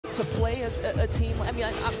to play a team? I mean,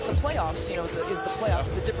 the playoffs, you know, is the playoffs.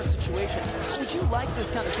 It's a different situation. Would you like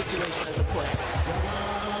this kind of situation as a player?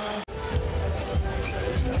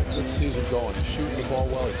 Good season going. He's shooting the ball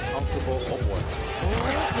well. He's comfortable. Oh, boy.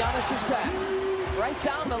 Giannis is back. Right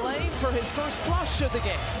down the lane for his first flush of the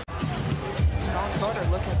game. Strong Carter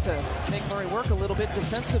looking to make Murray work a little bit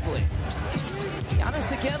defensively.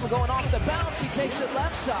 Giannis again going off the bounce. He takes it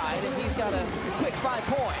left side, and he's got a quick 5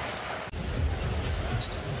 points.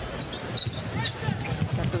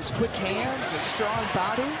 He's got those quick hands, a strong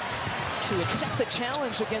body to accept the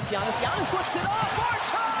challenge against Giannis. Giannis looks it off.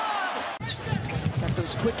 Marchon! He's got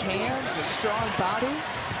those quick hands, a strong body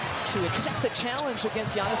to accept the challenge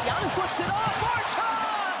against Giannis. Giannis looks it off. Marchon!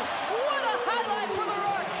 What a highlight for the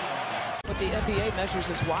Rook! What the NBA measures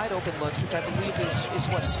as wide open looks, which I believe is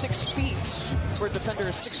what, 6 feet, where a defender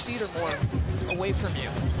is 6 feet or more away from you.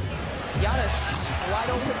 Giannis, wide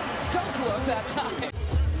open dunk look that time.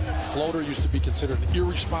 Floater used to be considered an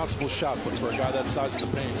irresponsible shot, but for a guy that size in the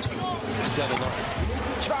paint, he's had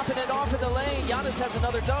enough. Dropping it off in the lane. Giannis has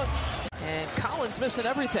another dunk. And Collins missing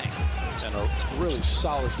everything. And a really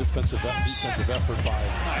solid defensive effort by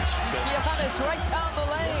Giannis right down the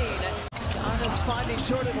lane. Giannis finding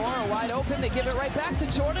Jordan Moore wide open. They give it right back to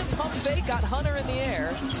Jordan. Pump fake, got Hunter in the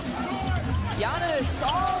air. Giannis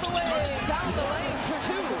all the way down the lane for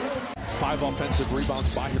 2. 5 offensive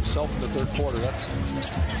rebounds by himself in the third quarter. That's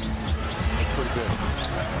pretty big.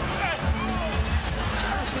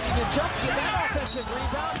 Giannis needing to jump to get that offensive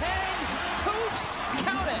rebound. Hangs, hoops,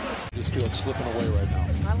 count it. Just feel it slipping away right now.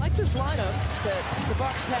 I like this lineup that the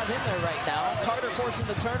Bucks have in there right now. Carter forcing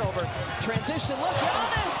the turnover. Transition look.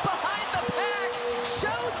 Giannis behind the pack.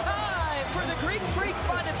 Showtime for the Greek Freak,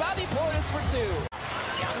 finding Bobby Portis for 2.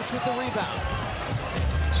 Giannis with the rebound.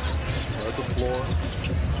 Spread the floor.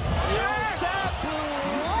 Euro step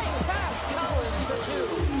right past Collins for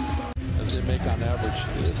 2. As they make on average,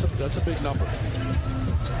 that's a big number.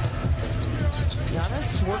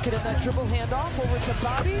 Giannis working in that dribble handoff over to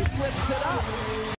Bobby, flips it up.